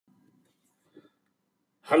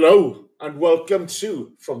Hello and welcome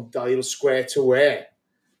to From Dial Square to Where.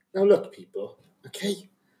 Now look, people, okay?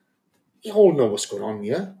 You all know what's going on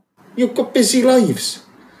here. You've got busy lives.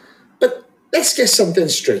 But let's get something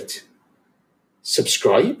straight.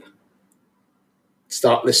 Subscribe.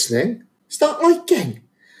 Start listening. Start liking.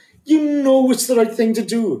 You know it's the right thing to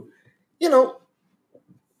do. You know,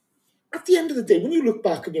 at the end of the day, when you look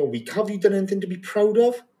back on your week, have you done anything to be proud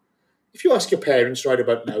of? If you ask your parents right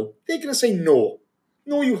about now, they're going to say no.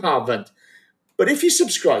 No, you haven't. But if you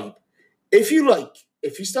subscribe, if you like,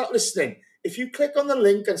 if you start listening, if you click on the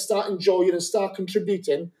link and start enjoying and start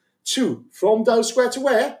contributing to From Dial Square to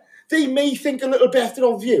Where, they may think a little better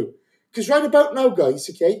of you. Because right about now, guys,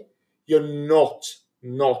 okay, you're not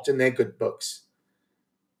in their good books.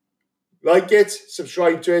 Like it,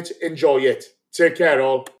 subscribe to it, enjoy it. Take care,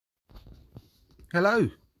 all. Hello.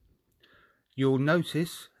 You'll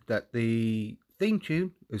notice that the theme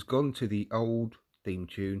tune has gone to the old theme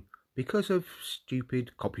tune because of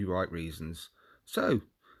stupid copyright reasons. So,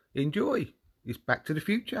 enjoy. It's Back to the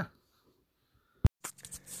Future.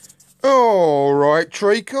 All right,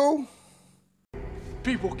 Treacle.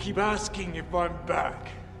 People keep asking if I'm back,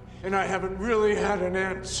 and I haven't really had an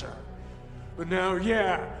answer. But now,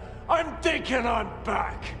 yeah, I'm thinking I'm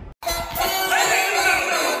back.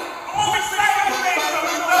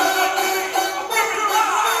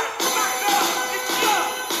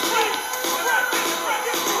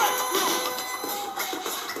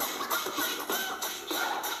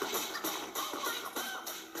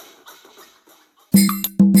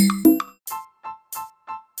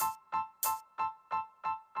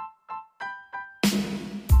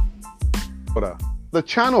 The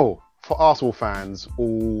channel for Arsenal fans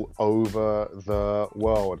all over the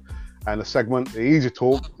world. And the segment, the easy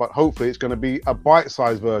talk, but hopefully it's going to be a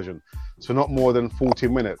bite-sized version. So not more than 40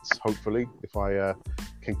 minutes, hopefully, if I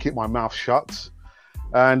can keep my mouth shut.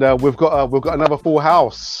 And we've got another full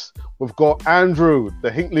house. We've got Andrew, the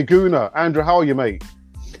Hinkley Gooner. Andrew, how are you, mate?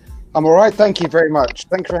 I'm all right, thank you very much.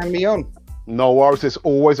 Thanks for having me on. No worries, it's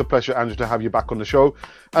always a pleasure, Andrew, to have you back on the show.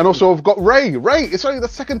 And also, I've got Ray. Ray, it's only the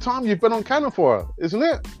second time you've been on Canon for, isn't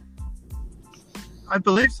it? I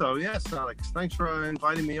believe so, yes, Alex. Thanks for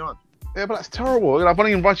inviting me on. Yeah, but that's terrible. I've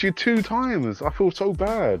only invited you 2 times. I feel so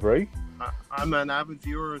bad, Ray. I'm an avid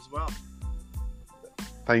viewer as well.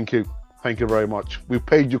 Thank you. Thank you very much. We've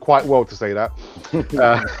paid you quite well to say that.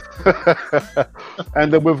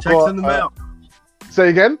 And then we've Checks in the mail. Say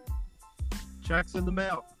again? Checks in the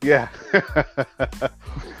mail. Yeah.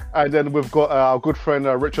 And then we've got our good friend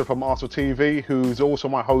Richard from Arsenal TV, who's also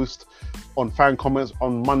my host on Fan Comments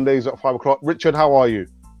on Mondays at 5 o'clock. Richard, how are you?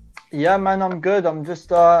 Yeah, man, I'm good. I'm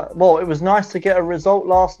just, it was nice to get a result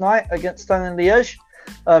last night against Standard Liège,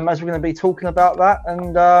 as we're going to be talking about that.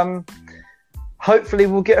 And hopefully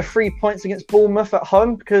we'll get 3 points against Bournemouth at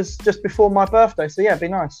home, because just before my birthday. So, yeah, it'd be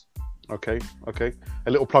nice. Okay.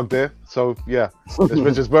 A little plug there. So, yeah, it's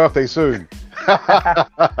Richard's birthday soon. Yeah,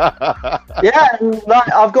 and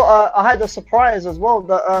I had a surprise as well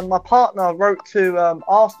that my partner wrote to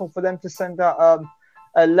Arsenal for them to send out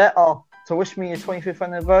a letter to wish me a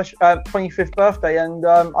 25th birthday, and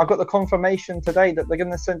I got the confirmation today that they're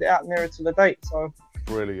going to send it out nearer to the date. So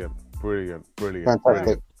brilliant. Fantastic.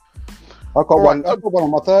 Brilliant. I've got one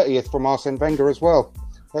on my 30th from Arsene Wenger as well.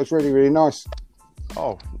 That was really, really nice.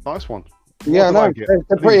 Oh, nice one. Yeah, no, they're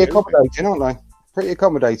pretty accommodating, aren't they? Pretty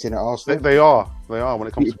accommodating at Arsenal. They are when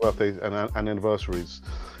it comes to birthdays and anniversaries.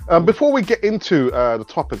 Before we get into the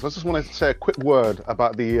topics, I just want to say a quick word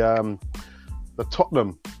about the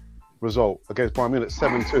Tottenham result against Bayern Munich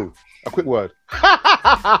 7-2. A quick word.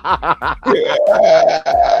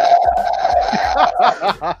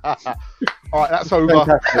 All right, that's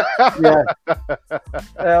over. Yeah.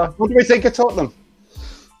 What do we think of Tottenham?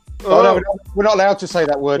 Oh, no, we're not allowed to say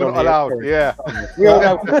that word. We're not allowed. Yeah.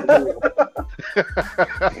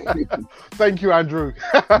 Thank you, Andrew.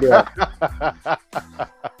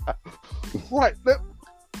 Right.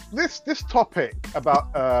 This topic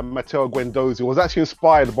about Matteo Guendouzi was actually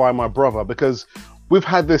inspired by my brother, because we've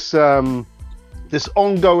had this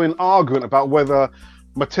ongoing argument about whether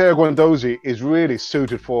Matteo Guendouzi is really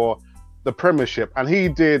suited for the Premiership, and he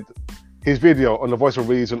did his video on the Voice of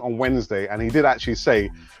Reason on Wednesday, and he did actually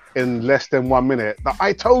say in less than 1 minute that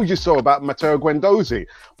I told you so about Matteo Guendouzi,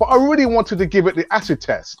 but I really wanted to give it the acid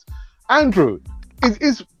test. Andrew,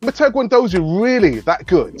 is Matteo Guendouzi really that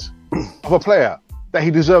good of a player that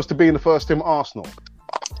he deserves to be in the first team at Arsenal?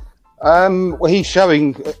 Well, he's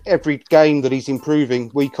showing every game that he's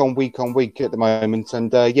improving week on week at the moment,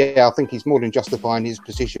 and I think he's more than justifying his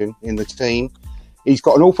position in the team. He's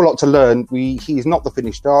got an awful lot to learn. He's not the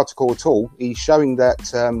finished article at all. He's showing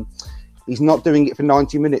that He's not doing it for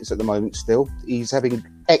 90 minutes at the moment still. He's having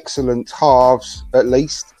excellent halves, at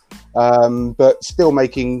least, but still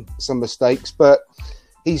making some mistakes. But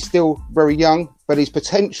he's still very young, but his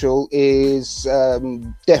potential is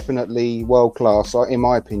definitely world-class, in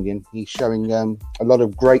my opinion. He's showing a lot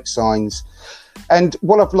of great signs. And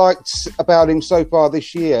what I've liked about him so far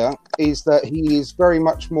this year is that he is very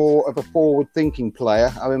much more of a forward-thinking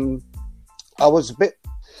player. I was a bit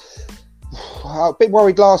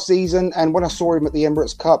worried last season, and when I saw him at the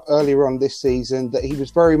Emirates Cup earlier on this season, that he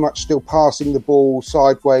was very much still passing the ball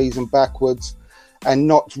sideways and backwards and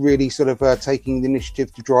not really sort of taking the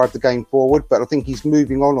initiative to drive the game forward. But I think he's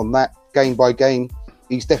moving on that game by game.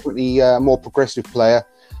 He's definitely a more progressive player.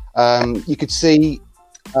 You could see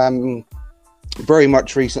very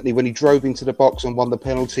much recently when he drove into the box and won the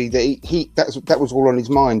penalty that that was all on his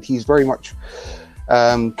mind. He's very much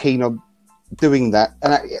keen on doing that,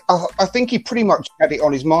 and I think he pretty much had it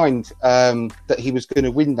on his mind that he was going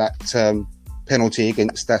to win that penalty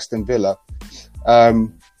against Aston Villa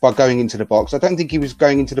by going into the box. I don't think he was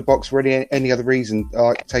going into the box for any other reason,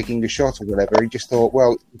 like taking a shot or whatever. He just thought,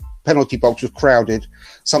 well, penalty box was crowded,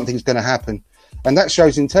 something's going to happen, and that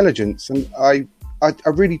shows intelligence. And I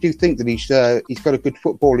really do think that he's got a good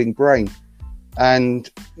footballing brain, and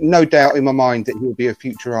no doubt in my mind that he'll be a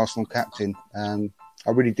future Arsenal captain. I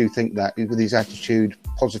really do think that with his attitude,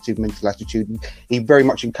 positive mental attitude, he very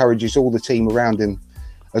much encourages all the team around him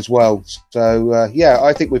as well. So,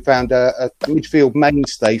 I think we've found a midfield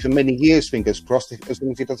mainstay for many years, fingers crossed, as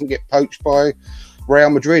long as he doesn't get poached by Real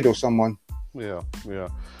Madrid or someone. Yeah.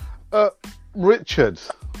 Richard,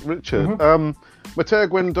 Matteo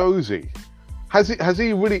Guendouzi, has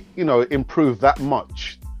he really, improved that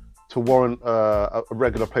much to warrant a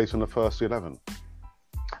regular place in the first 11?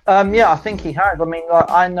 I think he has. I mean,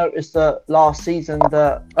 I noticed that last season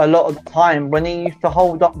that a lot of the time when he used to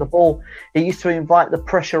hold up the ball, he used to invite the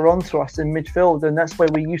pressure onto us in midfield, and that's where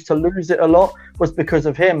we used to lose it a lot, was because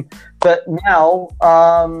of him. But now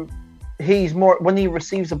he's more, when he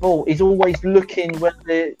receives the ball, he's always looking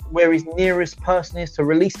where his nearest person is to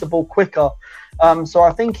release the ball quicker. So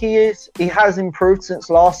I think he has improved since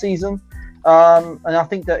last season. And I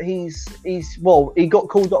think that he got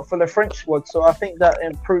called up for the French squad, so I think that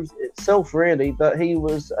improves itself really, that he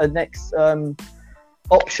was a next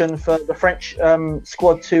option for the French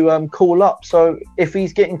squad to call up. So if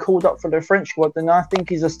he's getting called up for the French squad, then I think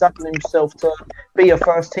he's established himself to be a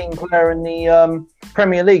first team player in the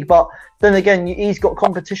Premier League. But then again, he's got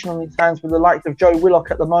competition on his hands with the likes of Joe Willock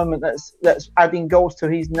at the moment. That's adding goals to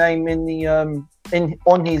his name in the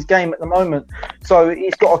on his game at the moment. So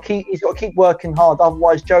he's got to keep working hard.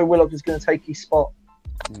 Otherwise, Joe Willock is going to take his spot.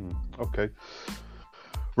 Okay.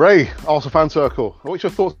 Ray, Arsenal Fan Circle. What's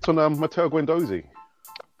your thoughts on Matteo Guendouzi?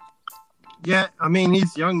 Yeah, I mean,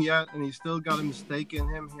 he's young yet, and he's still got a mistake in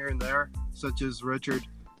him here and there, such as Richard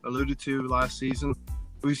alluded to last season.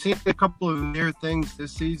 We've seen a couple of near things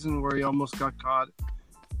this season where he almost got caught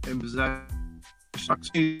in possession.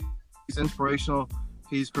 He's inspirational.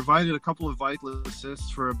 He's provided a couple of vital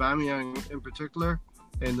assists for Aubameyang in particular,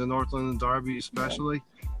 in the North London derby especially.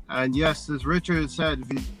 And yes, as Richard said,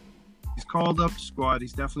 if he's called up the squad,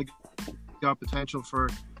 he's definitely got potential for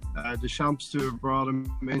Deschamps to have brought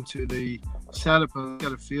him into the setup and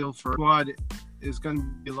get a feel for what it is going to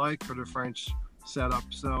be like for the French setup.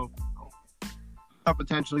 So,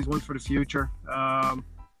 potential, he's one for the future.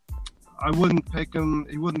 I wouldn't pick him.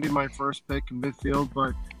 He wouldn't be my first pick in midfield,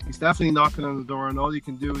 but he's definitely knocking on the door, and all you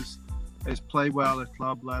can do is play well at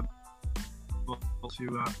club level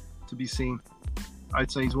to be seen.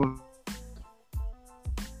 I'd say he's one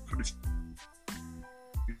for the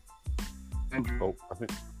future. Oh, I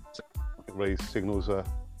think Ray's signals. I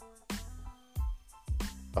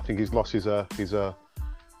think he's lost his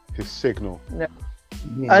signal. Yeah.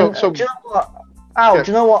 And do you know what? Al, yeah.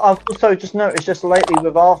 Do you know what I've also just noticed just lately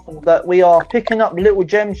with Arsenal, that we are picking up little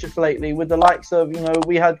gems just lately with the likes of,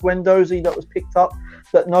 we had Guendouzi that was picked up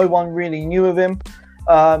that no one really knew of him.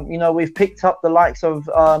 We've picked up the likes of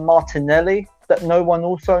Martinelli that no one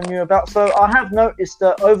also knew about. So I have noticed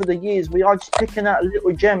that over the years we are just picking out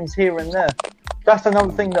little gems here and there. That's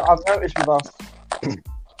another thing that I've noticed with us.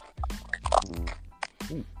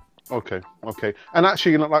 Okay. And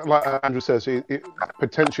actually, like Andrew says,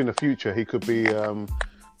 potentially in the future he could be a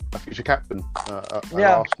future captain at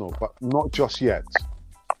Arsenal, but not just yet.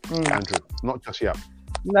 Andrew, not just yet.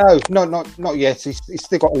 No, not yet. He's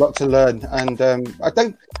still got a lot to learn, and I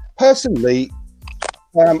don't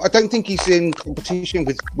think he's in competition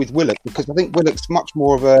with Willock, because I think Willock's much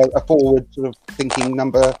more of a forward sort of thinking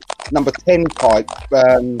number 10 type,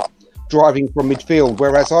 driving from midfield,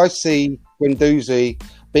 whereas I see Guendouzi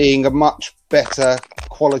being a much better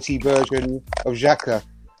quality version of Xhaka,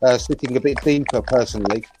 sitting a bit deeper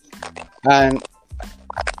personally. And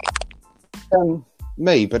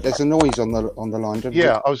me, but there's a noise on the line, don't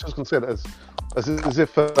Yeah, I was just going to say that as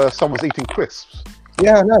if someone's eating crisps.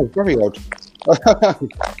 Yeah, I know, very odd.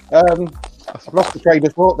 I've lost the train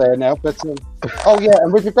of thought there now, but oh yeah,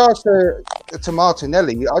 and with regards to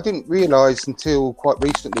Martinelli, I didn't realise until quite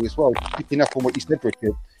recently as well, picking up on what you said,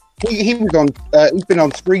 Richard. He was on. He's been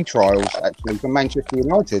on 3 trials actually for Manchester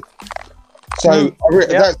United. So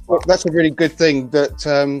that's a really good thing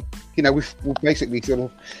that we've basically sort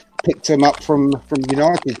of picked him up from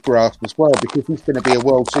United's grasp as well, because he's going to be a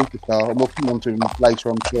world superstar, and we'll come on to him later,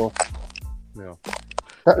 I'm sure. Yeah,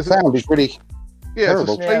 that sound is really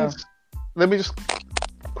terrible. Let me just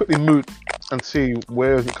quickly mute and see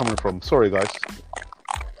where is it coming from. Sorry, guys.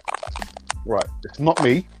 Right, it's not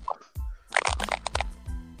me.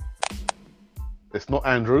 It's not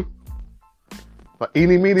Andrew. But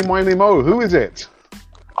eeny, meeny, miny, mo. Who is it?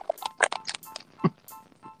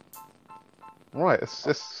 Right,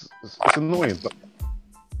 it's annoying, but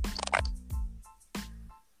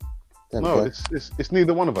no, it's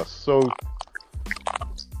neither one of us. So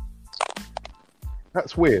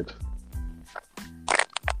that's weird.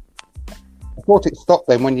 I thought it stopped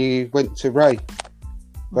then when you went to Ray,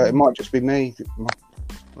 but it might just be me.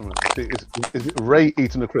 Is it Ray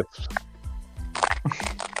eating the crisps?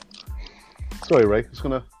 Sorry, Ray. It's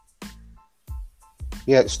gonna.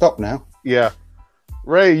 Yeah, it stopped now. Yeah,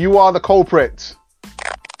 Ray, you are the culprit.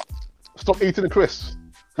 Stop eating the crisps.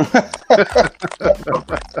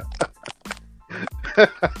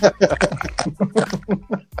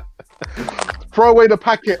 Throw away the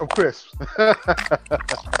packet of crisps.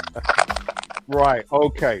 Right.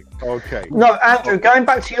 Okay. No, Andrew. Going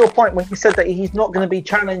back to your point when you said that he's not going to be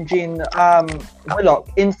challenging Willock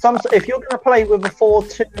in some. If you're going to play with a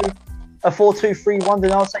 4-2-3-1,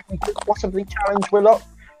 then I'll say he could possibly challenge Willock,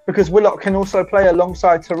 because Willock can also play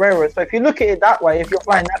alongside Torreira. So if you look at it that way, if you're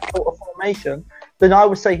playing that sort of formation, then I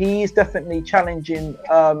would say he is definitely challenging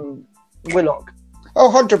Willock. Oh,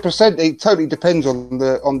 100%. It totally depends on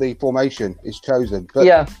the formation is chosen. But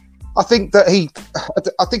yeah, I think that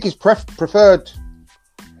I think his preferred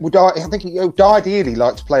would. I think he would ideally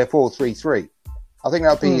like to play a 4-3-3. I think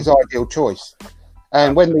that would be his ideal choice.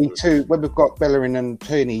 And when we've got Bellerin and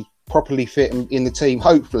Tierney properly fit in the team,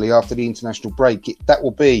 hopefully after the international break, that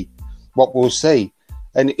will be what we'll see.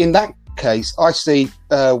 And in that case, I see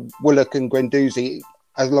Willock and Guendouzi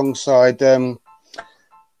alongside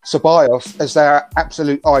Ceballos as their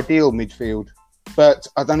absolute ideal midfield. But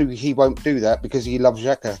I don't know, he won't do that because he loves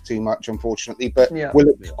Xhaka too much, unfortunately. But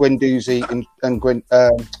Willock, Guendouzi and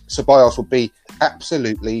Ceballos would be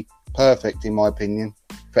absolutely perfect, in my opinion,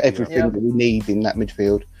 for everything that we need in that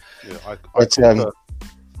midfield. Yeah,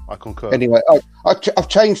 I concur. Anyway, I've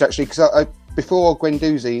changed actually, because before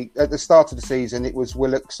Guendouzi, at the start of the season, it was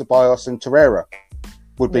Willock, Ceballos and Torreira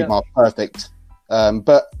would be my perfect.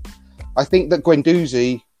 But I think that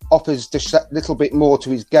Guendouzi offers just a little bit more to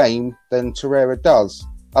his game than Torreira does.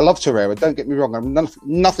 I love Torreira, don't get me wrong. I'm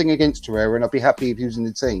nothing against Torreira, and I'd be happy if he was in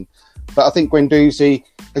the team. But I think Guendouzi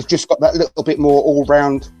has just got that little bit more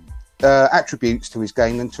all-round attributes to his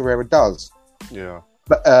game than Torreira does. Yeah.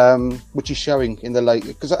 But which is showing in the late,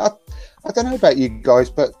 because I don't know about you guys,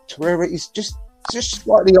 but Torreira is just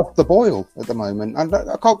slightly off the boil at the moment. I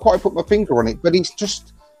can't quite put my finger on it, but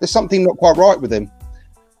there's something not quite right with him.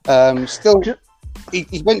 Still,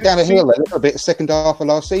 he went down a hill a little bit second half of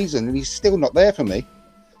last season, and he's still not there for me.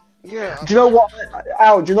 Yeah. Do you know what,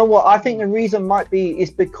 Al? Do you know what? I think the reason might be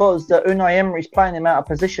is because that Unai Emery's playing him out of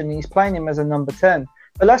position. He's playing him as a number 10.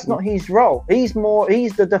 But that's not his role. He's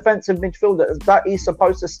the defensive midfielder that is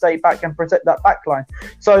supposed to stay back and protect that back line.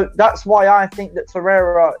 So that's why I think that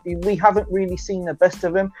Torreira, we haven't really seen the best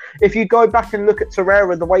of him. If you go back and look at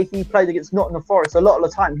Torreira, the way he played against Nottingham Forest, a lot of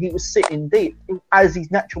the time he was sitting deep as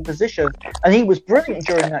his natural position, and he was brilliant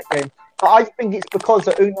during that game. But I think it's because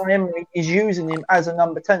that Unai Emery is using him as a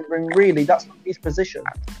number 10, when really that's not his position.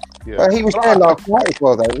 Yeah. But he was there last night as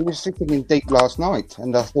well, though. He was sitting in deep last night,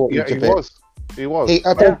 and I thought he was.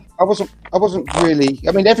 I wasn't really.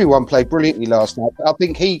 I mean, everyone played brilliantly last night, but I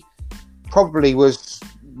think he probably was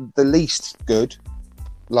the least good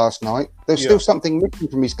last night. There's still something missing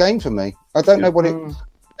from his game for me. I don't know what it.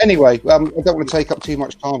 Anyway, I don't want to take up too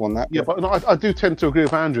much time on that. Yeah, but no, I do tend to agree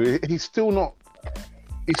with Andrew. He's still not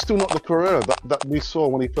the Torreira that we saw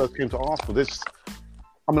when he first came to Arsenal.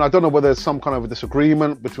 I don't know whether there's some kind of a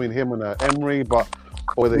disagreement between him and Emery, or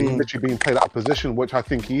whether he's literally being played out of position, which I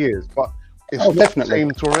think he is. But it's not definitely the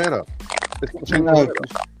same Torreira. It's not the same Torreira.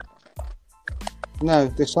 No,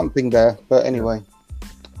 there's something there. But anyway.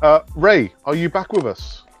 Ray, are you back with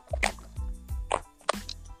us?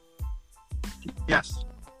 Yes.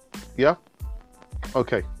 Yeah.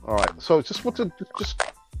 Okay. All right. So just want to just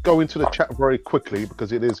go into the chat very quickly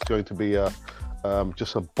because it is going to be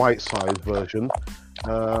just a bite-sized version.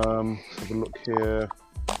 Let's have a look here.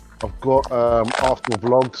 I've got Arsenal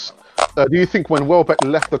vlogs. Do you think when Welbeck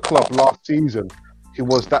left the club last season, he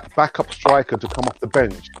was that backup striker to come off the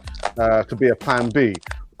bench to be a plan B?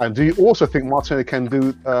 And do you also think Martinelli can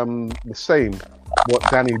do the same, what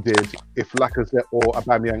Danny did, if Lacazette or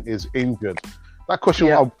Aubameyang is injured? That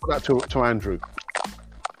question, I'll put that to Andrew.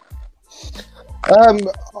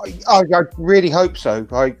 I really hope so.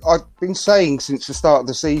 I've been saying since the start of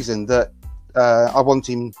the season that I want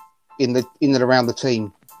him in and around the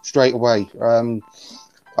team straight away.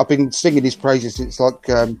 I've been singing his praises since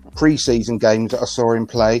pre-season games that I saw him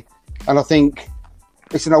play, and I think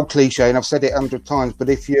it's an old cliche, and I've said it 100 times. But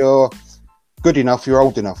if you're good enough, you're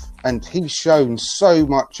old enough, and he's shown so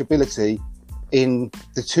much ability in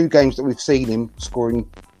the 2 games that we've seen him scoring,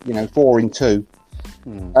 4 in 2,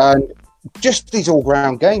 and just his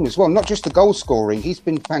all-round game as well. Not just the goal scoring, he's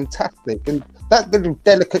been fantastic, and that little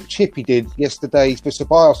delicate chip he did yesterday for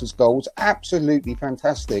Ceballos' goal was absolutely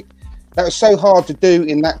fantastic. That was so hard to do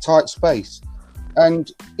in that tight space.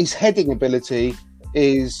 And his heading ability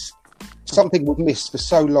is something we've missed for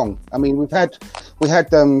so long. I mean, we had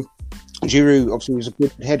Giroud, obviously, was a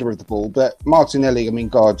good header of the ball, but Martinelli, I mean,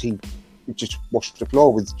 God, he just washed the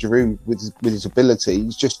floor with Giroud with his ability.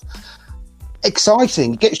 He's just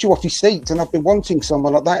exciting. He gets you off your seat, and I've been wanting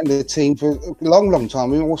someone like that in the team for a long, long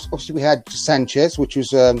time. I mean, obviously, we had Sanchez, which was...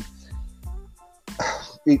 that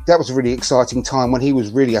was a really exciting time when he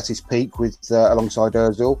was really at his peak with alongside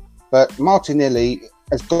Ozil. But Martinelli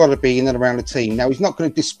has got to be in and around the team. Now, he's not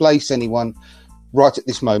going to displace anyone right at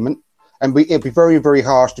this moment. And it'd be very, very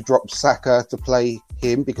harsh to drop Saka to play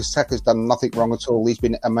him because Saka's done nothing wrong at all. He's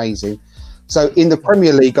been amazing. So in the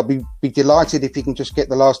Premier League, I'd be delighted if he can just get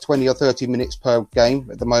the last 20 or 30 minutes per game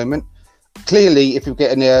at the moment. Clearly, if you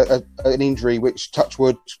get an injury, which touch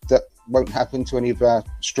wood, that won't happen to any of our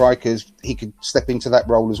strikers, he could step into that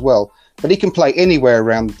role as well. But he can play anywhere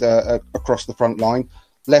around across the front line,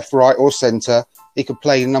 left, right or centre. He could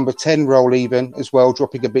play a number 10 role even as well,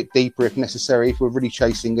 dropping a bit deeper if necessary, if we're really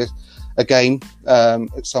chasing a game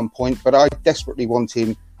at some point. But I desperately want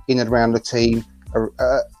him in and around the team,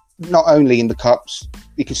 not only in the Cups.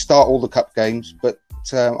 He could start all the Cup games, but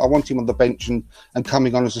I want him on the bench and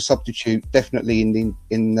coming on as a substitute, definitely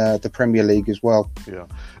in the Premier League as well. Yeah,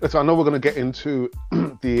 so I know we're going to get into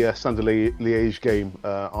the Standard Liège game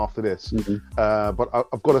after this, but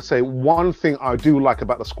I've got to say one thing I do like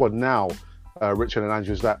about the squad now, Richard and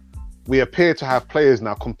Andrew, is that we appear to have players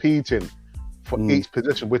now competing for each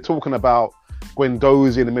position. We're talking about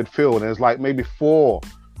Guendouzi in the midfield, and there's like maybe 4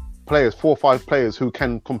 or 5 players who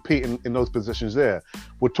can compete in those positions there.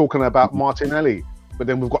 We're talking about Martinelli, but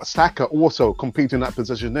then we've got Saka also competing in that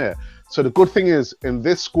position there. So the good thing is, in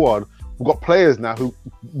this squad, we've got players now who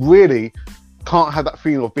really can't have that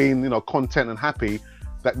feeling of being, content and happy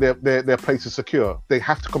that their place is secure. They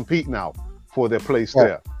have to compete now for their place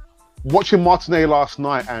there. Watching Martinelli last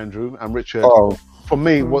night, Andrew and Richard, for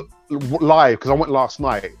me, live, because I went last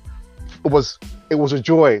night, it was a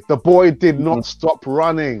joy. The boy did not stop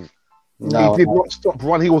running. No, he did not stop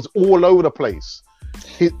running. He was all over the place.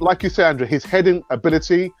 Like you said, Andrew, his heading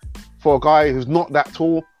ability for a guy who's not that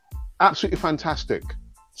tall, absolutely fantastic.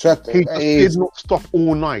 He did not stop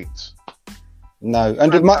all night. No,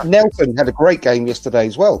 and Nelson had a great game yesterday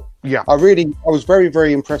as well. Yeah, I was very,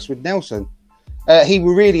 very impressed with Nelson. He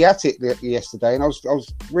was really at it yesterday, and I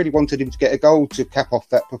was really wanted him to get a goal to cap off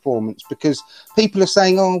that performance, because people are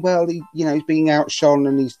saying, "Oh, well, he's being outshone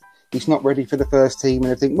and he's not ready for the first team,"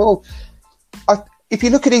 and everything. Well, if you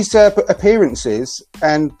look at his appearances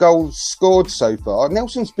and goals scored so far,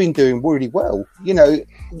 Nelson's been doing really well.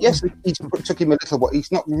 Yes, it took him a little while.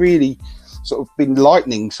 He's not really sort of been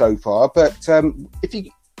lightning so far, but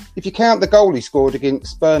if you count the goal he scored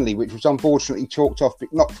against Burnley, which was unfortunately chalked off,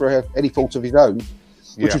 but not for any fault of his own,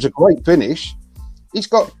 which was a great finish, he's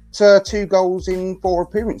got 2 goals in 4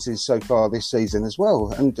 appearances so far this season as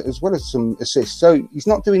well, and as well as some assists. So he's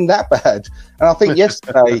not doing that bad. And I think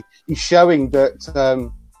yesterday he's showing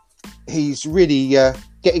that he's really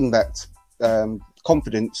getting that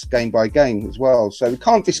confidence game by game as well. So we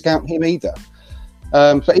can't discount him either.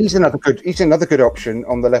 But he's another good option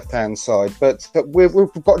on the left hand side. But we've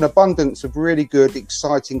got an abundance of really good,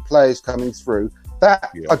 exciting players coming through.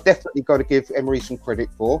 That I've definitely got to give Emery some credit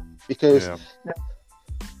for, because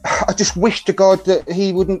I just wish to God that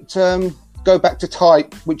he wouldn't go back to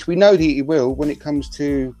type, which we know that he will when it comes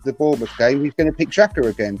to the Bournemouth game, he's going to pick Xhaka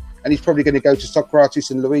again. And he's probably going to go to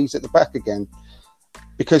Socrates and Louise at the back again,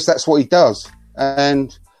 because that's what he does.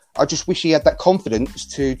 And I just wish he had that confidence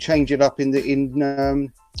to change it up in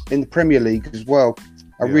the Premier League as well.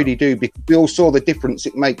 I really do, because we all saw the difference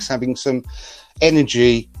it makes having some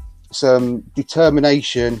energy, some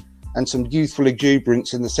determination, and some youthful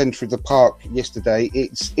exuberance in the centre of the park yesterday.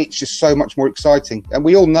 It's just so much more exciting. And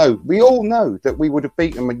we all know that we would have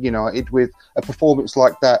beaten Man United with a performance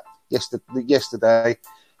like that yesterday.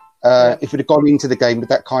 If we'd have gone into the game with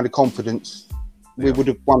that kind of confidence, we would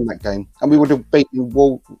have won that game, and we would have beaten.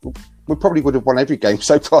 Well, we probably would have won every game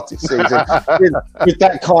so far this season with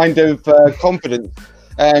that kind of confidence,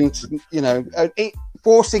 and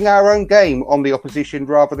forcing our own game on the opposition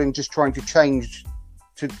rather than just trying to change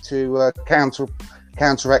to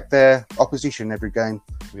counteract their opposition every game.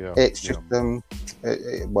 It's just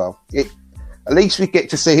at least we get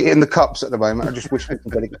to see it in the cups at the moment. I just wish we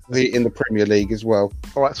could get it in the Premier League as well.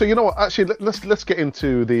 All right, so you know what? Actually, let's get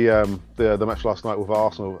into the match last night with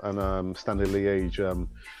Arsenal and Standard Liège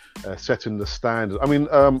setting the standard. I mean,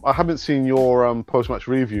 I haven't seen your post-match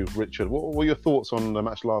review, Richard. What were your thoughts on the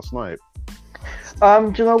match last night?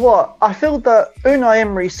 Do you know what? I feel that Unai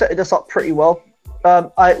Emery set us up pretty well.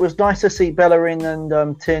 It was nice to see Bellerin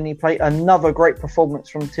and Tierney play. Another great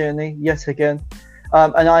performance from Tierney yet again.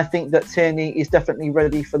 And I think that Tierney is definitely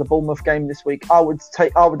ready for the Bournemouth game this week. I would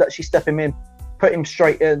actually step him in, put him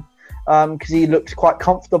straight in, because he looks quite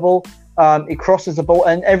comfortable. He crosses the ball,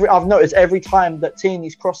 and I've noticed every time that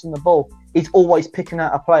Tierney's crossing the ball, he's always picking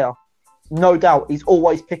out a player. No doubt, he's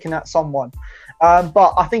always picking out someone.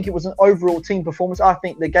 But I think it was an overall team performance. I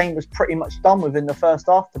think the game was pretty much done within the first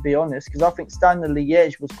half, to be honest, because I think Standard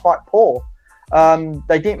Liège was quite poor.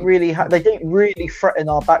 They didn't really threaten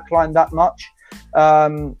our backline that much.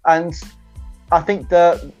 And I think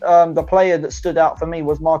the player that stood out for me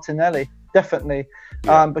was Martinelli, definitely,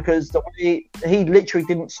 because the way he literally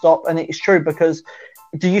didn't stop, and it's true, because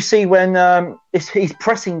do you see when his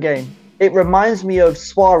pressing game? It reminds me of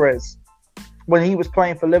Suarez when he was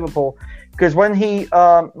playing for Liverpool, because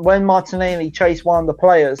when Martinelli chased one of the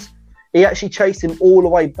players, he actually chased him all the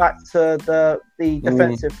way back to the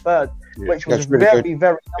defensive third, which was very,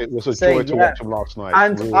 very. It was a joy to watch him last night.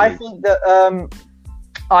 And really. I think that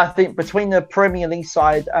I think between the Premier League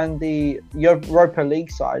side and the Europa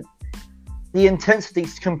League side, the intensity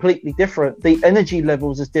is completely different. The energy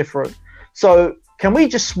levels is different. So can we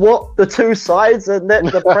just swap the two sides and let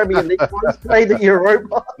the Premier League ones play the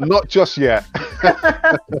Europa? Not just yet.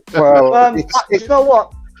 Well, do you know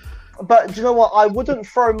what? But do you know what? I wouldn't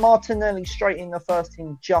throw Martinelli straight in the first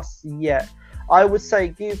team just yet. I would say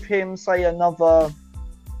give him, say, another,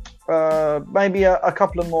 maybe a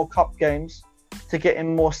couple of more cup games to get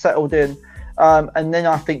him more settled in. And then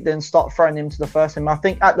I think then start throwing him to the first team. I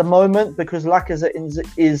think at the moment, because Lacazette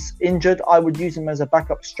is injured, I would use him as a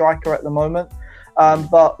backup striker at the moment.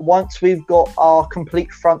 But once we've got our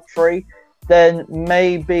complete front three, then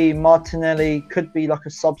maybe Martinelli could be like a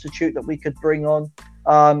substitute that we could bring on,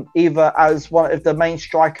 either as one if the main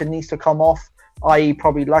striker needs to come off, i.e.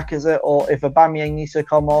 probably Lacazette, or if Aubameyang needs to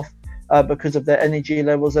come off because of their energy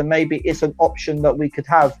levels, and maybe it's an option that we could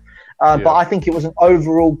have. But I think it was an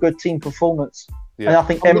overall good team performance, and I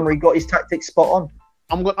think Emery got his tactics spot on.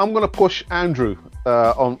 I'm going to push Andrew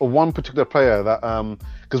on one particular player that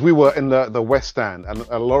because we were in the West Stand, and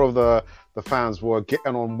a lot of the fans were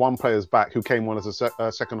getting on one player's back who came on as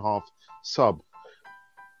a second half sub,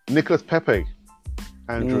 Nicolas Pepe.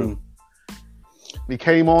 Andrew, he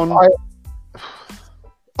came on.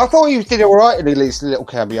 I thought he did all right in his little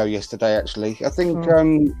cameo yesterday. Actually, I think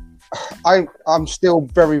I'm still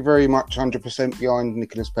very, very much 100% behind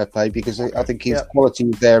Nicolas Pepe, because I think his quality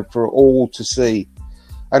is there for all to see.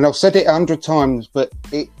 And I've said it 100 times, but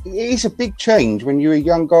it is a big change when you're a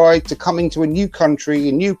young guy to come into a new country,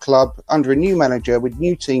 a new club, under a new manager with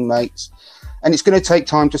new teammates, and it's going to take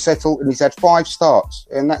time to settle. And he's had 5 starts,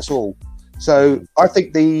 and that's all. So I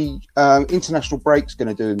think the international break's going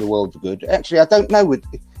to do him the world of good. Actually, I don't know.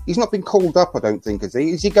 He's not been called up, I don't think, is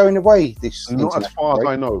he? Is he going away this? Not as far as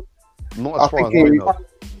I know. Not as far as I know.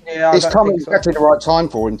 It's coming exactly the right time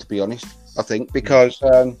for him, to be honest. I think, because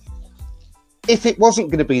if it wasn't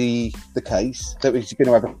going to be the case that he's going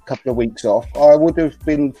to have a couple of weeks off, I would have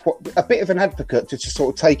been a bit of an advocate to just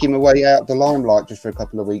sort of take him away out of the limelight just for a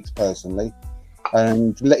couple of weeks, personally,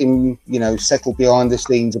 and let him, settle behind the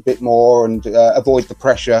scenes a bit more and avoid the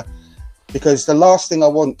pressure. Because the last thing I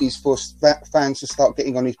want is for fans to start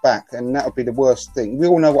getting on his back, and that would be the worst thing. We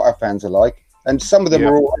all know what our fans are like, and some of them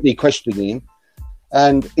are already questioning him,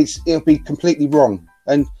 and it'll be completely wrong.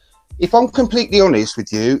 And if I'm completely honest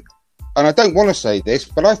with you, and I don't want to say this,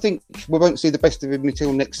 but I think we won't see the best of him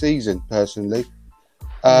until next season, personally,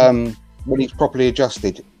 when he's properly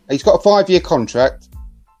adjusted. He's got a 5-year contract,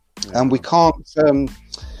 and we can't.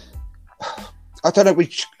 I don't know. We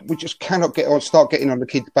just cannot start getting on the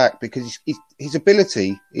kid's back because his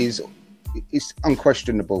ability is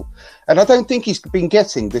unquestionable, and I don't think he's been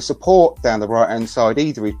getting the support down the right hand side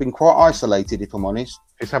either. He's been quite isolated, if I'm honest.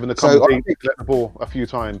 He's having to come deep, let the ball a few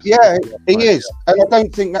times. Yeah, he is, and I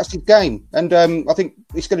don't think that's his game. And I think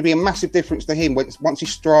it's going to be a massive difference to him once he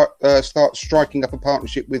starts striking up a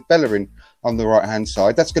partnership with Bellerin on the right hand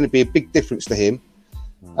side. That's going to be a big difference to him.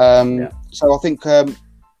 So I think.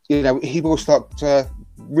 He will start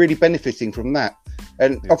really benefiting from that.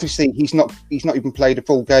 And obviously, he's not even played a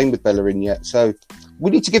full game with Bellerin yet. So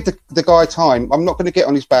we need to give the guy time. I'm not going to get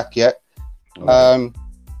on his back yet.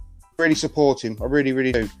 Really support him. I really,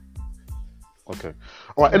 really do. Okay.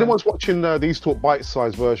 All right. Anyone's watching the East Talk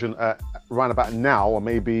bite-sized version around about now, or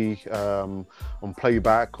maybe on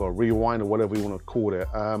playback or rewind or whatever you want to call it.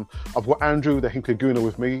 I've got Andrew the Hinkaguna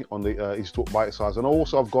with me on the East Talk bite-sized, and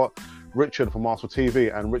also I've got Richard from Arsenal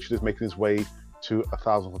TV, and Richard is making his way to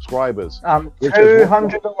 1,000 subscribers.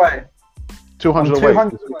 200 away. 200 away.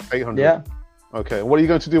 800. Yeah. Okay. What are you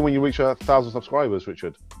going to do when you reach 1,000 subscribers,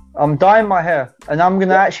 Richard? I'm dyeing my hair, and I'm going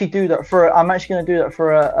to actually do that for. I'm actually going to do that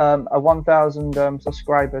for a 1,000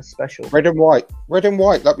 subscribers special. Red and white,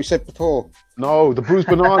 like we said before. No, the bruised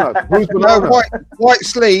banana. Bruised banana. No, white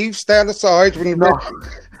sleeves down the side. No.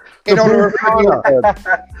 In honor of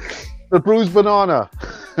the bruised banana.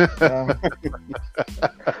 But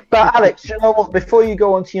Alex, you know what? Before you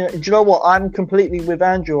go on to, do you know what? I'm completely with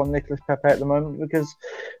Andrew on Nicolas Pepe at the moment, because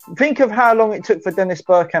think of how long it took for Dennis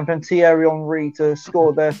Bergkamp and Thierry Henry to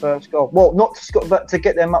score their first goal. Well, not to score, but to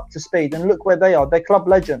get them up to speed. And look where they are. They're club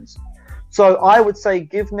legends. So I would say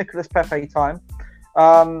give Nicolas Pepe time.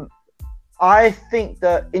 I think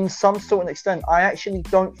that in some sort of extent, I actually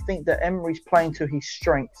don't think that Emery's playing to his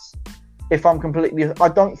strengths. If I'm completely, I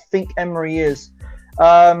don't think Emery is.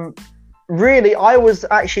 Really, I was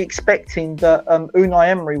actually expecting that Unai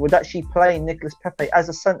Emery would actually play Nicolas Pepe as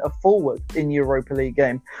a centre forward in Europa League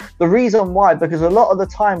game. The reason why, because a lot of the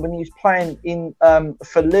time when he was playing in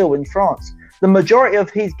for Lille in France, the majority of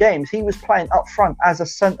his games he was playing up front as a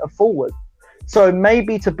centre forward. So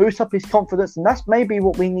maybe to boost up his confidence, and that's maybe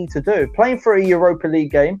what we need to do. Playing for a Europa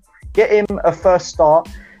League game, get him a first start,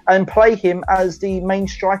 and play him as the main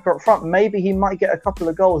striker up front. Maybe he might get a couple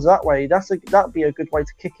of goals that way. That'd be a good way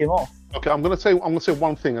to kick him off. Okay, I'm gonna say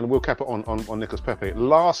one thing, and we'll cap it on Nicolas Pepe.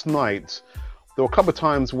 Last night, there were a couple of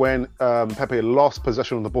times when Pepe lost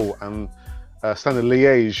possession of the ball, and Standard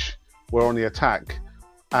Liège were on the attack,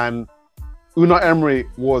 and Unai Emery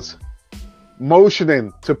was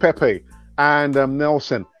motioning to Pepe and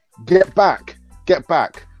Nelson, get back,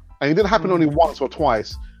 and it didn't happen only once or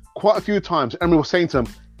twice. Quite a few times, Emery was saying to him,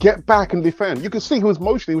 get back and defend. You can see he was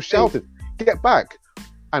motioning, he was shouting, get back.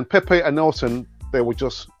 And Pepe and Nelson, they were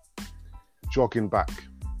just jogging back.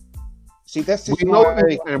 See, that's just we know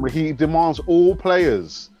Emery, he demands all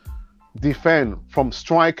players defend from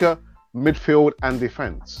striker, midfield, and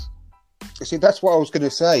defence. See, that's what I was going to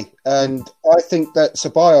say. And I think that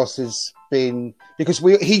Ceballos has been, because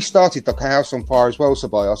he started the house on fire as well,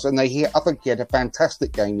 Ceballos, and I think he had a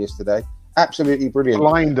fantastic game yesterday. Absolutely brilliant.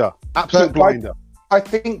 Absolute blinder. I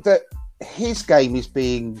think that his game is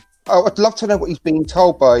being... I'd love to know what he's being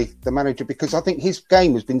told by the manager, because I think his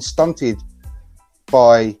game has been stunted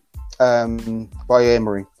by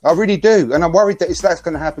Emery. I really do. And I'm worried that that's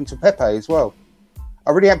going to happen to Pepe as well.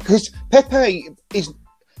 I really am, because Pepe is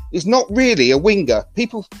not really a winger.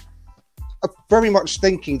 People are very much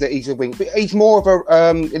thinking that he's a winger, but he's more of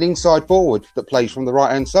an inside forward that plays from the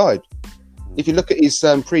right-hand side. If you look at his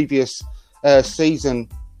previous season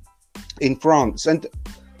in France, and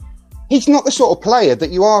he's not the sort of player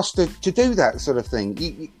that you ask to do that sort of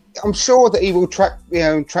thing. I'm sure that he will track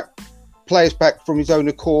players back from his own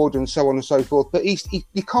accord and so on and so forth, but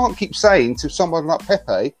you can't keep saying to someone like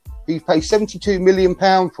Pepe, who you pay £72 million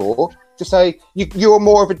for, to say you're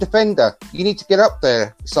more of a defender. You need to get up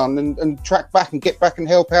there, son, and track back and get back and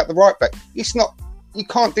help out the right back. It's not. You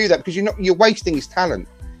can't do that because you're wasting his talent.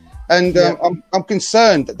 And I'm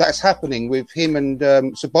concerned that that's happening with him and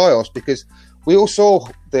Ceballos, because we all saw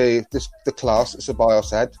the class that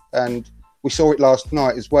Ceballos had, and we saw it last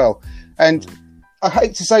night as well. And I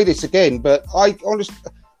hate to say this again, but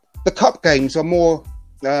the cup games are more.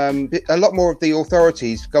 A lot more of the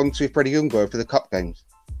authorities gone to Freddie Ljungberg for the cup games.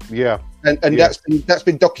 Yeah, and that's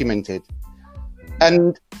been documented,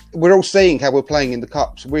 and we're all seeing how we're playing in the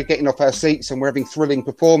cups. We're getting off our seats and we're having thrilling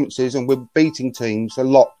performances, and we're beating teams a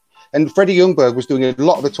lot And Freddie Ljungberg was doing a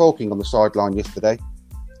lot of the talking on the sideline yesterday.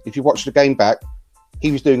 If you watch the game back,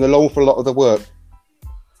 he was doing an awful lot of the work.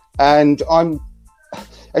 And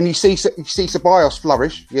you see Ceballos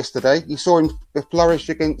flourish yesterday. You saw him flourish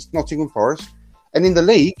against Nottingham Forest. And in the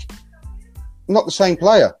league, not the same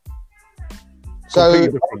player. So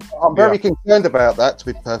I'm very concerned about that, to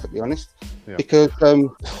be perfectly honest, because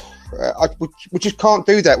we just can't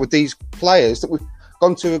do that with these players that we've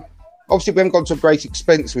gone to. Obviously, we haven't gone to a great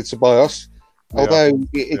expense with Ceballos, although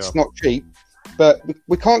it's not cheap. But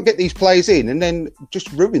we can't get these players in and then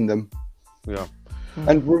just ruin them. Yeah.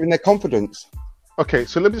 And ruin their confidence. Okay,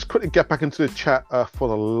 so let me just quickly get back into the chat for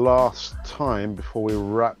the last time before we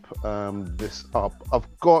wrap this up. I've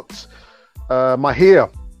got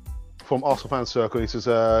Mahir from Arsenal Fan Circle. He says,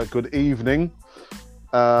 good evening.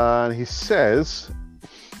 And he says,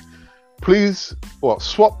 please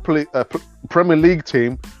swap Premier League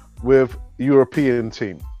team with European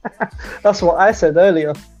team. That's what I said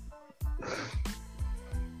earlier.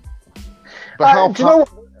 But do you know what?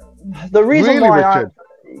 The reason really, why Richard?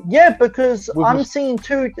 Because I'm seeing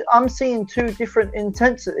two different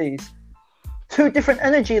intensities, two different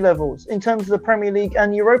energy levels in terms of the Premier League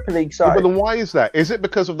and Europa League side. But then why is that? Is it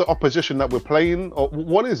because of the opposition that we're playing, or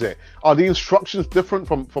what is it? Are the instructions different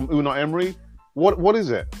from Unai Emery? What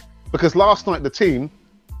is it? Because last night the team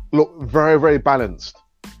looked very, very balanced.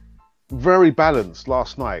 Very balanced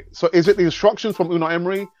last night. So is it the instructions from Unai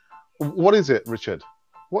Emery? What is it, Richard?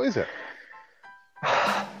 What is it?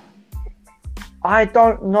 I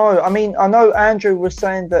don't know. I mean, I know Andrew was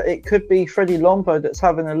saying that it could be Freddie Ljungberg that's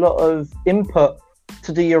having a lot of input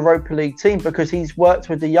to the Europa League team because he's worked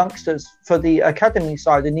with the youngsters for the academy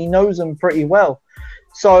side and he knows them pretty well.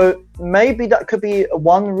 So maybe that could be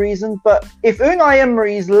one reason. But if Unai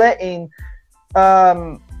Emery is letting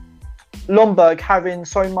Ljungberg having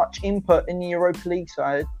so much input in the Europa League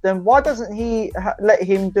side, then why doesn't he let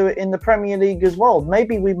him do it in the Premier League as well?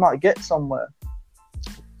 Maybe we might get somewhere.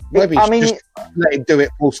 Maybe just let him do it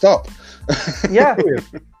full stop. Yeah.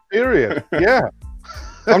 Period. Yeah.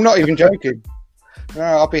 I'm not even joking. No,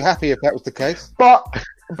 I'll be happy if that was the case. But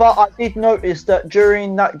I did notice that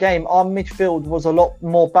during that game, our midfield was a lot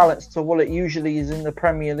more balanced to what it usually is in the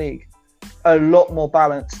Premier League. A lot more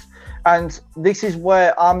balanced. And this is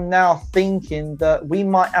where I'm now thinking that we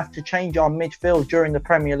might have to change our midfield during the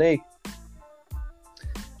Premier League.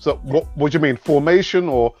 So what do you mean? Formation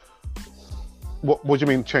or what do you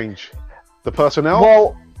mean change? The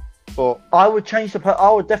personnel? Well, I would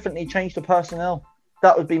definitely change the personnel.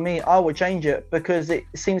 That would be me. I would change it because it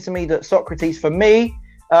seems to me that Socrates and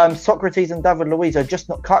David Luiz are just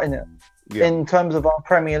not cutting it in terms of our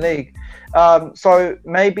Premier League. So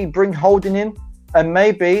maybe bring Holding in, and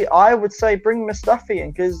maybe I would say bring Mustafi in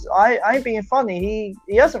because I ain't being funny.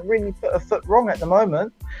 He hasn't really put a foot wrong at the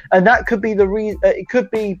moment, and that could be the reason. It could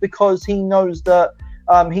be because he knows that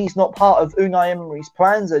he's not part of Unai Emery's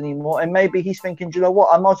plans anymore, and maybe he's thinking, do you know what?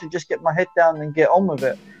 I might as well just get my head down and get on with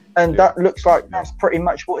it. And that looks like that's pretty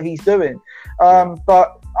much what he's doing.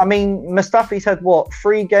 But I mean, Mustafi's had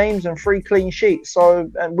 3 games and 3 clean sheets.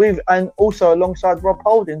 So and also alongside Rob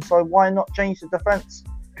Holding. So why not change the defence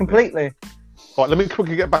completely? All right, let me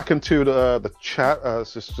quickly get back into the chat.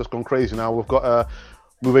 It's just gone crazy now. We've got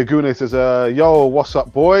Mubegune says, "Yo, what's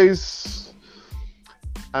up, boys?"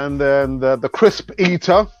 And then the crisp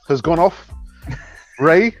eater has gone off.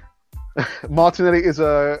 Ray Martinelli is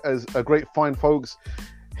a great find, folks.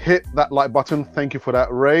 Hit that like button. Thank you for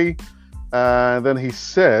that, Ray. And then he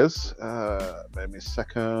says, wait me a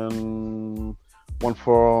second. One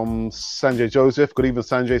from Sanjay Joseph. Good evening,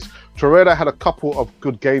 Sanjay. Torreira had a couple of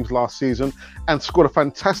good games last season and scored a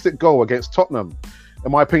fantastic goal against Tottenham.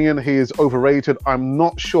 In my opinion, he is overrated. I'm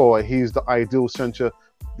not sure he's the ideal centre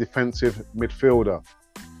defensive midfielder.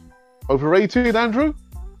 Overrated, Andrew?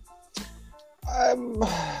 I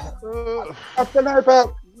don't know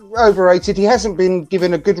about overrated. He hasn't been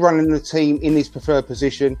given a good run in the team in his preferred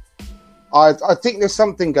position. I think there's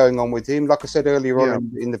something going on with him, like I said earlier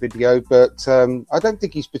on in the video, but I don't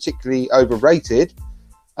think he's particularly overrated.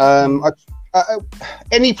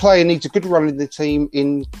 Any player needs a good run in the team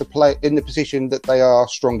in the position that they are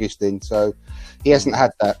strongest in, so he hasn't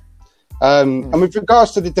had that. And with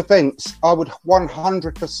regards to the defence, I would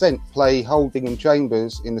 100% play Holding and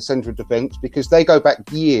Chambers in the centre of defence because they go back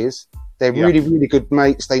years. They're really, really good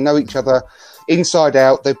mates. They know each other inside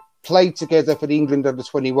out. They've played together for the England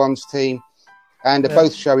under-21s team, and they're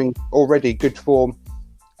both showing already good form.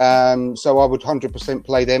 So I would 100%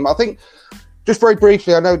 play them. I think, just very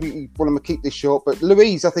briefly, I know you want to keep this short, but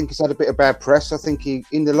Luiz, I think, has had a bit of bad press. I think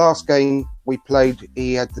in the last game we played,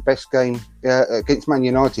 he had the best game against Man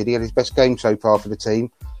United. He had his best game so far for the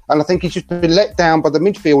team. And I think he's just been let down by the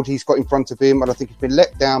midfield he's got in front of him, and I think he's been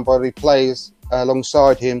let down by the players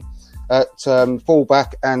alongside him at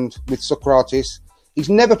fullback and with Socrates. He's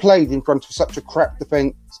never played in front of such a crap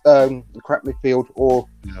defence, crap midfield, or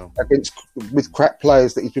with crap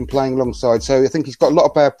players that he's been playing alongside. So I think he's got a lot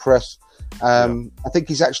of bad press. I think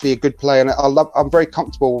he's actually a good player, and I'm very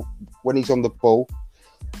comfortable when he's on the ball.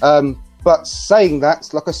 But saying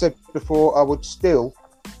that, like I said before, I would still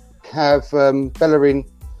have Bellerin,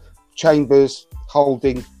 Chambers,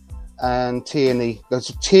 Holding, and Tierney.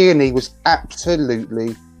 Tierney was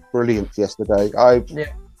absolutely brilliant yesterday. I've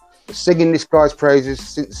singing this guy's praises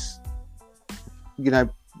since, you know,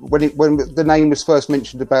 when the name was first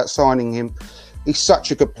mentioned about signing him. He's such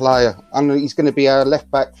a good player, and he's going to be our left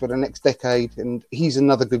back for the next decade. And he's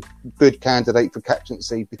another good candidate for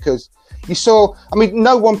captaincy, because you saw. I mean,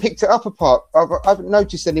 no one picked it up apart. I haven't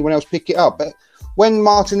noticed anyone else pick it up, but when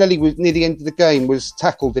Martinelli was near the end of the game, was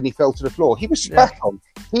tackled and he fell to the floor, he was spat on.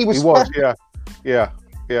 He was, yeah.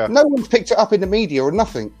 No one picked it up in the media or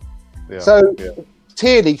nothing.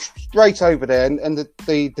 Tierney straight over there, and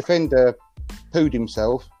the defender pooed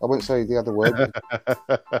himself. I won't say the other word.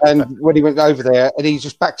 And when he went over there, and he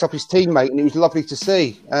just backed up his teammate, and it was lovely to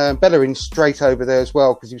see. Bellerin straight over there as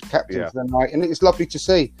well, because he was captain for the night, and it was lovely to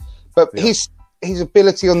see. But his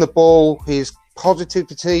ability on the ball, his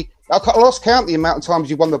positivity. I lost count the amount of times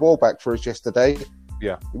he won the ball back for us yesterday.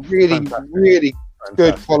 Yeah, really Fantastic.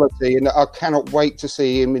 Good quality, and I cannot wait to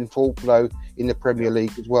see him in full flow in the Premier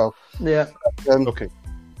League as well. Yeah. Okay.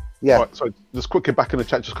 Yeah. Right, so just quickly back in the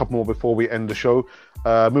chat, just a couple more before we end the show.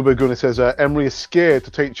 Mubaguna says Emery is scared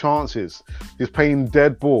to take chances. He's playing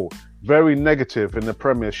dead ball, very negative in the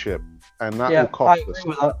Premiership, and that will cost us.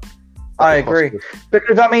 I agree.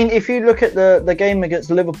 Because, I mean, if you look at the game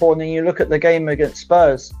against Liverpool and then you look at the game against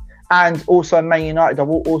Spurs and also Man United, I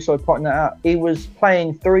will also point that out, he was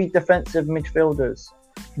playing 3 defensive midfielders.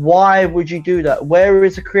 Why would you do that? Where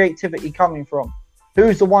is the creativity coming from?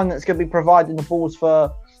 Who's the one that's going to be providing the balls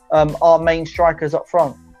for our main strikers up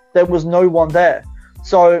front? There was no one there.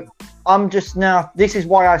 So I'm just now, this is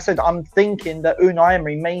why I said I'm thinking that Unai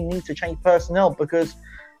Emery may need to change personnel, because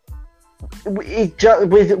with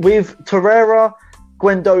Torreira,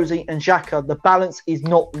 Guendouzi and Xhaka, the balance is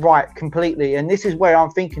not right completely. And this is where I'm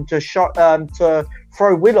thinking to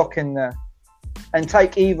throw Willock in there and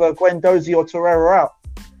take either Guendouzi or Torreira out.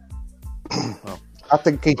 I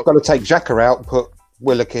think he's got to take Xhaka out and put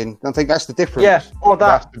Willock in. I think that's the difference. Yeah, or that.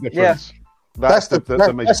 That's the difference.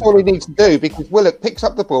 Yeah. That's all he needs to do, because Willock picks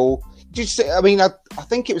up the ball. I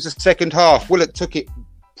think it was the second half. Willock took it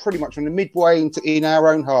pretty much from the midway in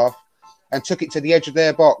our own half and took it to the edge of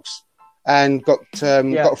their box and got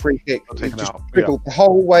a free kick. Just dribbled the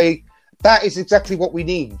whole way. That is exactly what we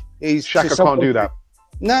need. Xhaka can't do that.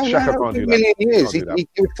 No, can't do that. A million years. He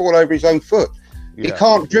would fall over his own foot. Yeah, he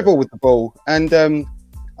can't dribble with the ball. And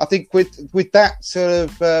I think with that sort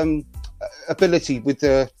of ability,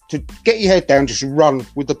 to get your head down, just run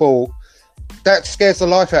with the ball, that scares the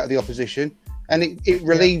life out of the opposition, and it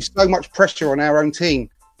relieves so much pressure on our own team.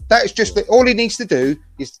 That is just all he needs to do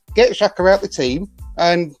is get Xhaka out the team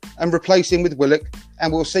and replace him with Willock,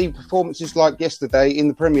 and we'll see performances like yesterday in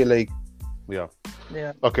the Premier League. Yeah.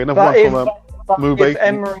 Okay, another one from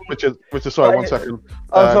Mube. Richard, sorry, 1 second.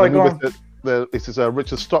 Sorry, go on. This is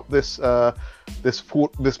Richard. Stop this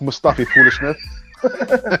Mustafi foolishness.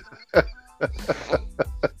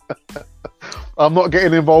 I'm not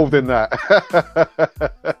getting involved in that.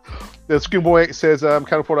 The Schoolboy says,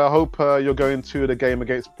 California, I hope you're going to the game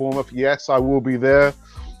against Bournemouth. Yes, I will be there.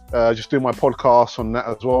 Just doing my podcast on that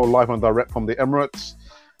as well, live and direct from the Emirates.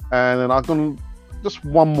 And then I've done just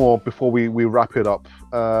one more before we wrap it up.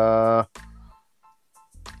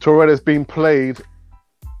 Torreira's been played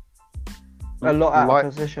a lot out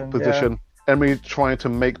of position. Yeah. Emery trying to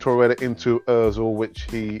make Torreira into Ozil, which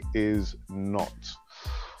he is not.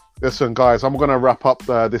 Listen, guys, I'm going to wrap up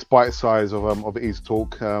this bite size of Easy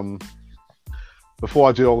Talk. Before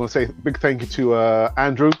I do, I'm going to say a big thank you to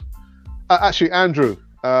Andrew. Andrew,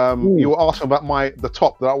 you were asking about the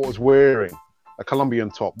top that I was wearing, a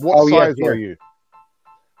Colombian top. What size were you?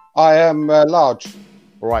 I am large.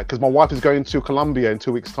 All right, because my wife is going to Colombia in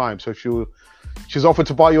 2 weeks' time, so she's offered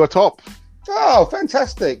to buy you a top. Oh,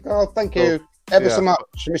 fantastic! Oh, thank you so much,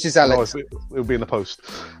 Mrs. Alex. It'll be in the post.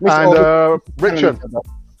 And Richard,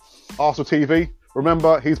 Arsenal TV.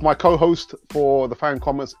 Remember, he's my co-host for the Fan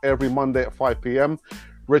Comments every Monday at 5 p.m.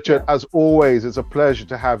 Richard, as always, it's a pleasure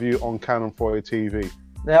to have you on Cannon Foyer TV.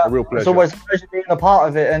 Yeah, a real pleasure. It's always a pleasure being a part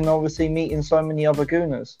of it, and obviously meeting so many other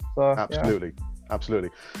Gooners. So, Absolutely.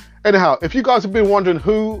 Anyhow, if you guys have been wondering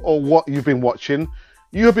who or what you've been watching,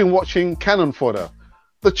 you have been watching Cannon Fodder.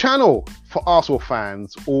 the channel for Arsenal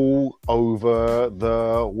fans all over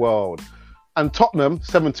the world. And Tottenham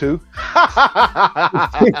 7-2.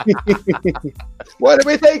 What do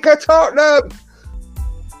we think of Tottenham?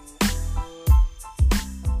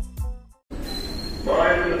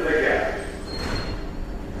 Mind the gap.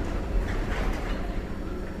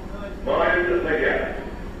 Mind the gap.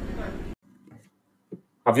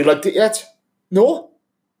 Have you liked it yet? No?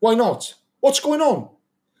 Why not? What's going on?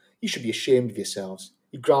 You should be ashamed of yourselves.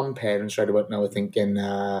 Your grandparents right about now are thinking,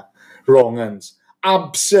 wrong uns.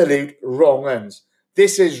 Absolute wrong uns.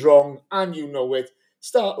 This is wrong, and you know it.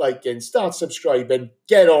 Start liking, start subscribing,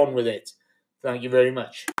 get on with it. Thank you very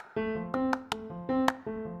much.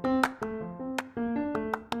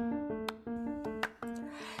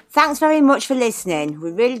 Thanks very much for listening.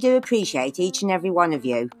 We really do appreciate each and every one of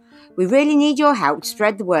you. We really need your help to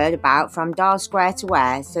spread the word about From Dial Square to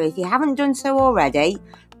Where, so if you haven't done so already,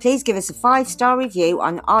 please give us a 5-star review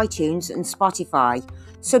on iTunes and Spotify.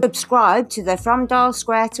 Subscribe to the From Dial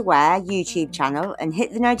Square to Where YouTube channel and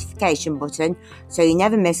hit the notification button so you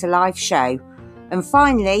never miss a live show. And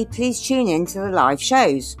finally, please tune in to the live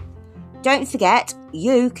shows. Don't forget,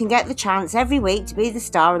 you can get the chance every week to be the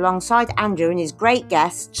star alongside Andrew and his great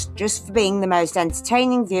guests just for being the most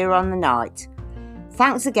entertaining viewer on the night.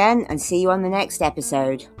 Thanks again and see you on the next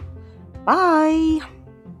episode. Bye!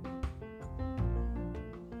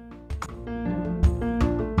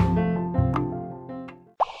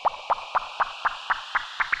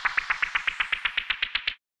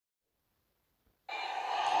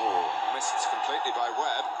 Missed completely by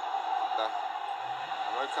Webb.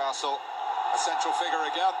 Rocastle, a central figure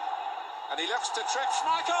again, and he looks to trip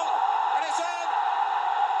Schmeichel, and it's in!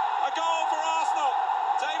 A goal for Arsenal!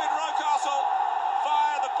 David Rocastle